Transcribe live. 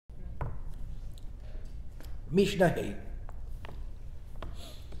Mishnah Hay.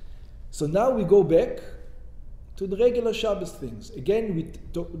 So now we go back to the regular Shabbos things. Again,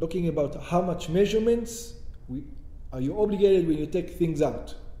 we're talking about how much measurements are you obligated when you take things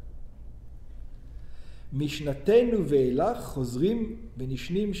out. משנתנו ואילך חוזרים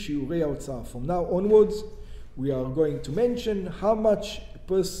ונשנים שיעורי ההוצאה. From now onwards, we are going to mention how much a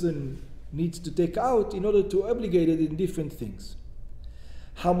person needs to take out in order to obligate it in different things.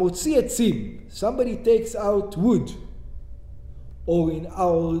 המוציא עצים, somebody takes out wood, or in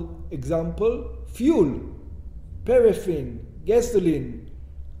our example, fuel, paraffin, gasoline,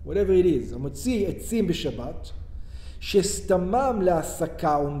 whatever it is. המוציא עצים בשבת, שסתמם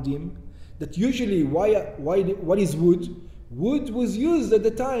להסקה עומדים, that usually, what is wood? Wood was used at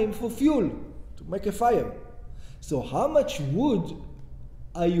the time for fuel, to make a fire. So how much wood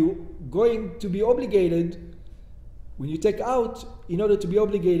are you going to be obligated when you take out in order to be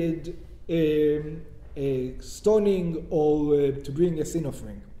obligated stoning or to bring a sin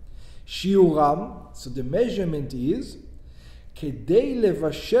offering? שיעורם, so the measurement is, כדי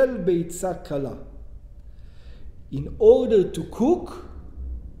לבשל ביצה קלה. In order to cook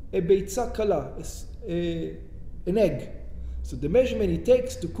a ביצה קלה, an egg. So the measurement it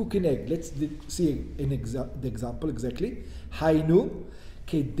takes to cook an egg. Let's see the example exactly. היינו,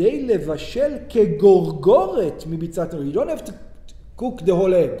 כדי לבשל כגורגורת מביצת נור. You don't have to cook the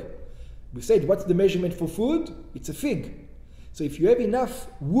whole egg. We said, what's the measurement for food? It's a fig. So if you have enough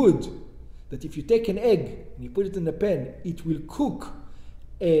wood that if you take an egg and you put it in a pan, it will cook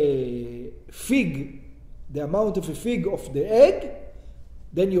a fig, the amount of a fig of the egg,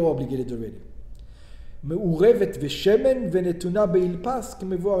 then you're obligated already. מעורבת ושמן ונתונה באלפס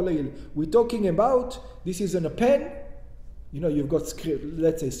כמבואר לעיל. We're talking about, this is in a pan, you know, you've got,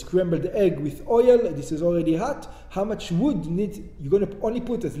 let's say, scrambled egg with oil, this is already hot. How much wood you're going to only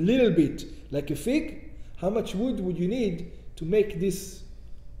put a little bit, like a fig. How much wood would you need to make this,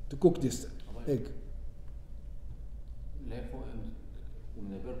 to cook this egg? לאיפה הוא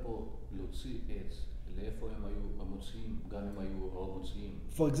מדבר פה להוציא עץ, לאיפה הם היו המוציאים, גם הם היו רוב מוציאים.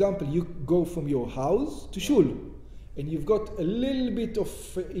 For example, you go from your house to shul, and you've got a little bit of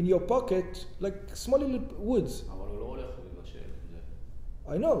in your pocket, like small little woods. אבל הוא לא הולך לבשל.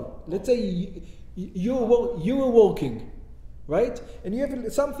 I know. Let's say you were working, right? And you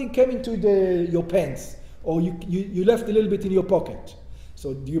have something came into your pants, or you left a little bit in your pocket.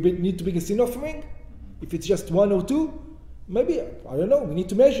 So do you need to bring a sin offering? If it's just one or two, maybe, I don't know, we need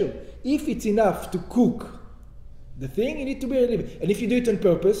to measure. If it's enough to cook the thing, you need to be a little bit. And if you do it on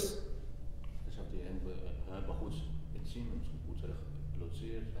purpose,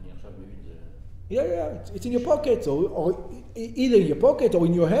 yeah, it's in your pocket, or either in your pocket or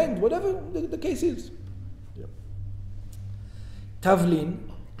in your hand, whatever the case is. Yeah. Tavlin,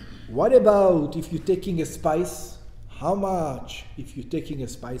 what about if you're taking a spice? How much if you're taking a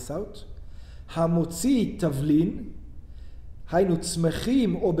spice out? המוציא תבלין, היינו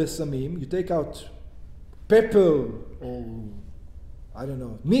צמחים או בשמים, you take out pepper or, I don't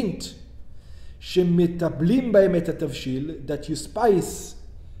know, mint, שמטבלים בהם את התבשיל, that you spice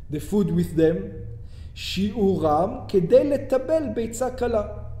the food with them, שיעורם כדי לטבל ביצה קלה.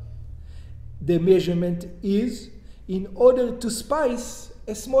 The measurement is in order to spice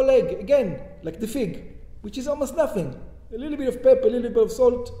a small egg, again, like the fig, which is almost nothing. A little bit of pepper, a little bit of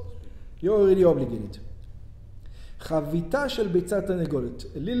salt, you're already obligated. חביתה של ביצת תרנגולת,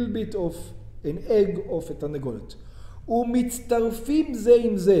 a little bit of an egg of a תרנגולת. ומצטרפים זה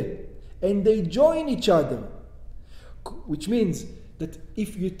עם זה, and they join each other, which means that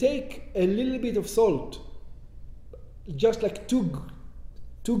if you take a little bit of salt, just like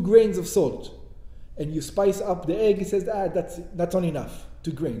two grains of salt, and you spice up the egg, it says, that's not enough,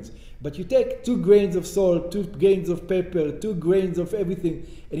 2 grains. But you take 2 grains of salt, 2 grains of pepper, 2 grains of everything,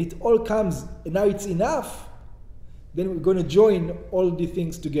 and it all comes, and now it's enough, then we're going to join all the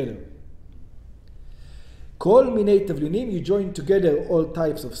things together. כל מיני תבלינים, you join together all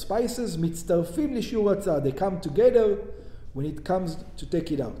types of spices, מצטרפים לשיעור הצעה, they come together when it comes to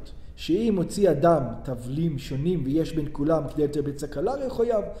take it out. שאם הוציא אדם תבלים שונים ויש בין כולם כדי לתת ביצה קלה,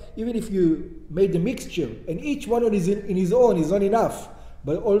 חייב. Even if you made a mixture and each one is in his own is not enough,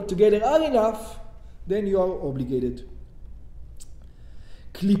 but all together are enough, then you are obligated.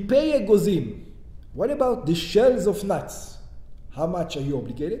 קליפי אגוזים, what about the shells of nuts? How much are you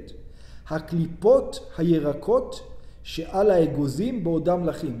obligated? הקליפות הירקות שעל האגוזים בעודם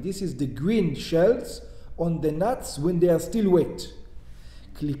לחים. This is the green shells on the nuts when they are still wet.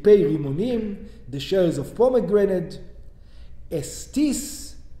 קליפי רימונים, the shells of pomegranate.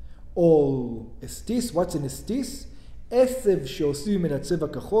 Estis, or estis, what's an estis? עשב שעושים מן הצבע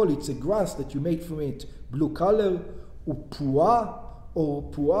כחול, it's a grass that you make from it blue color, ופועה או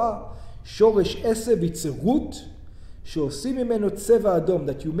פועה, שורש עשב, it's a root, שעושים ממנו צבע אדום,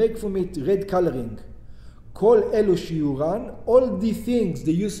 that you make from it red coloring. כל אלו שיעורן, all the things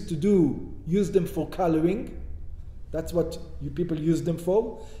they used to do, use them for coloring. That's what you people use them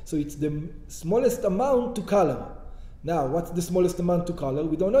for. So it's the smallest amount to color. Now, what's the smallest amount to color?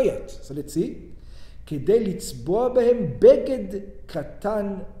 We don't know yet. So let's see. כדי לצבוע בהם בגד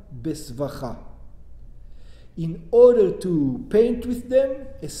קטן בסבכה. In order to paint with them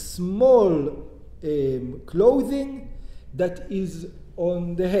a small clothing that is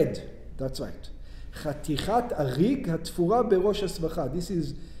on the head. That's right. חתיכת אריג התפורה בראש הסבכה. This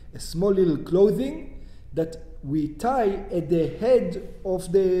is a small little clothing that we tie at the head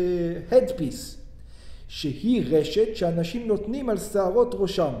of the headpiece. שהיא רשת שאנשים נותנים על שערות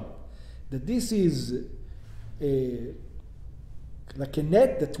ראשם. That this is like a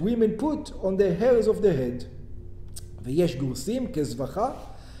net that women put on the hairs of the head. ויש גורסים כזבחה,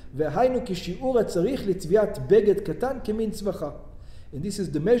 והיינו כשיעור הצריך לצביעת בגד קטן כמין צבחה. And this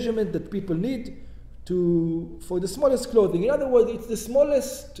is the measurement that people need for the smallest clothing. In other words, it's the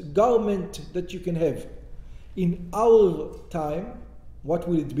smallest garment that you can have. In our time, what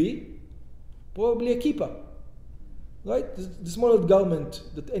will it be? Probably a kippah. Right? The smallest garment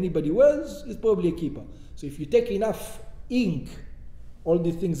that anybody wears is probably a kippah. So if you take enough ink, all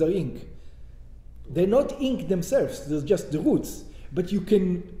these things are ink. They're not ink themselves, they're just the roots. But you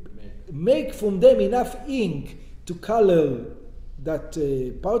can make from them enough ink to color that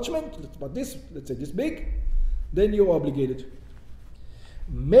parchment, let's say this big, then you're obligated.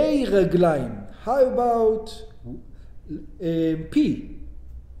 Mei raglaim. How about pee?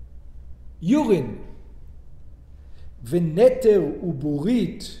 Urine. ונטר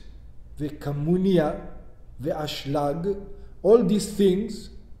ובורית וקמוניה ואשלג, all these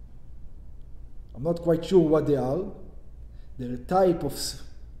things, I'm not quite sure what they are. They're a type of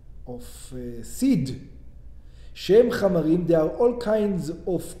seed. שהם חמרים, they are all kinds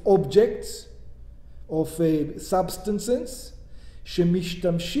of objects, of substances,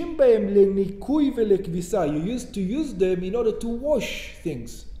 שמשתמשים בהם לניקוי ולכביסה. You used to use them in order to wash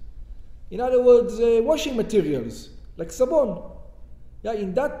things. In other words, washing materials, like sabon. Yeah,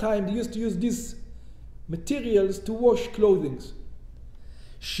 in that time they used to use these materials to wash clothing.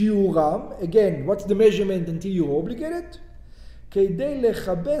 שיעורם, again, what's the measurement until you're obligated? כדי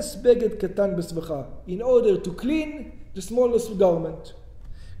לכבס בגד קטן בסבכה, in order to clean the smallest garment.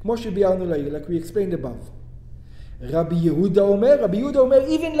 כמו שביארנו לעיל, like we explained above. רבי יהודה אומר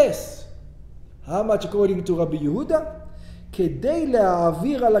even less. How much according to רבי יהודה? כדי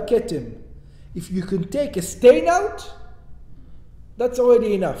להעביר על הכתם. If you can take a stain out, that's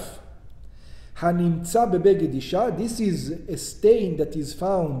already enough. הנמצא בבגד אישה, this is a stain that is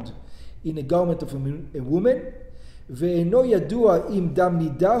found in a garment of a woman, ואינו ידוע אם דם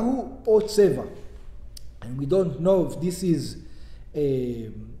נידה הוא או צבע. And we don't know if this is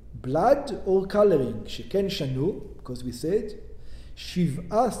blood or coloring, שכן שנו, because we said,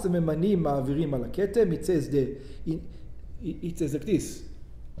 7 סממנים מעבירים על הכתם. It says like this.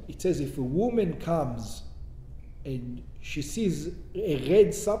 It says if a woman comes and she sees a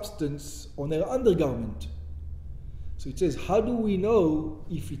red substance on her undergarment. So it says, how do we know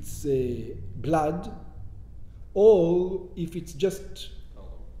if it's blood or if it's just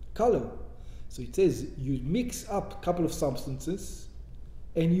color? So it says you mix up a couple of substances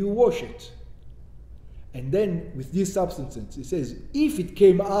and you wash it. And then with these substances, it says if it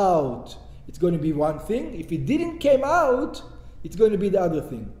came out, it's going to be one thing. If it didn't came out, it's going to be the other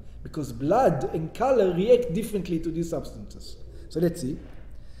thing. Because blood and color react differently to these substances. So let's see.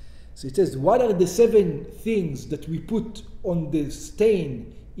 So it says, what are the 7 things that we put on the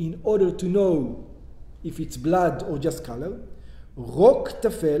stain in order to know if it's blood or just color? Rok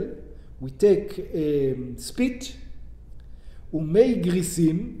tafel, we take spit, umei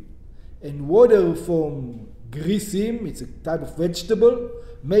grisim, and water from grisim, it's a type of vegetable.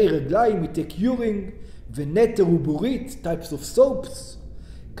 Mei reglaim, we take urine, veneter uburit, types of soaps.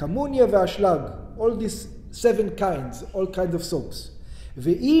 Kamunia ve'ashlag, all these 7 kinds, all kinds of soaps.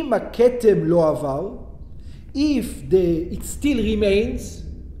 Ve'im haketem lo avar, if it still remains,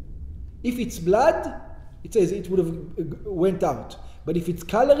 if it's blood, it says it would have went out. But if it's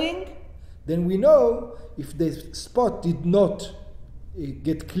coloring, then we know if the spot did not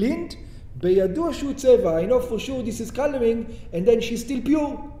get cleaned, beyadu shu tzeva, I know for sure this is coloring, and then she's still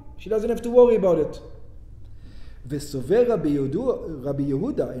pure. She doesn't have to worry about it. וסובר רבי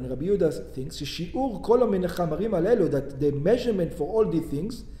יהודה, and Rabbi Yehuda thinks, ששיעור כל החומרים הללו, that the measurement for all these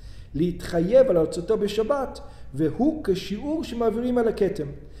things, להתחייב על הוצאתו בשבת, והוא כשיעור שמעבירים על הכתם.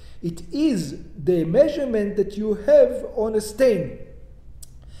 It is the measurement that you have on a stain.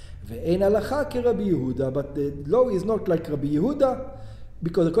 ואין הלכה כרבי יהודה, but the law is not like Rabbi Yehuda,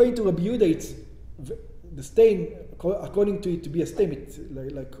 because according to Rabbi Yehuda, it's the stain, according to it to be a stain, it's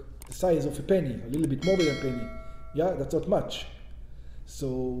like the size of a penny, a little bit more than a penny. Yeah, that's not much. So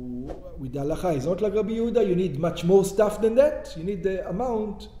with the halacha, it's not like Rabbi Yehuda, you need much more stuff than that. You need the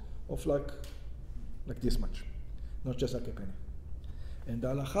amount of like this much, not just like a penny. And the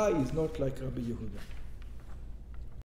halacha is not like Rabbi Yehuda.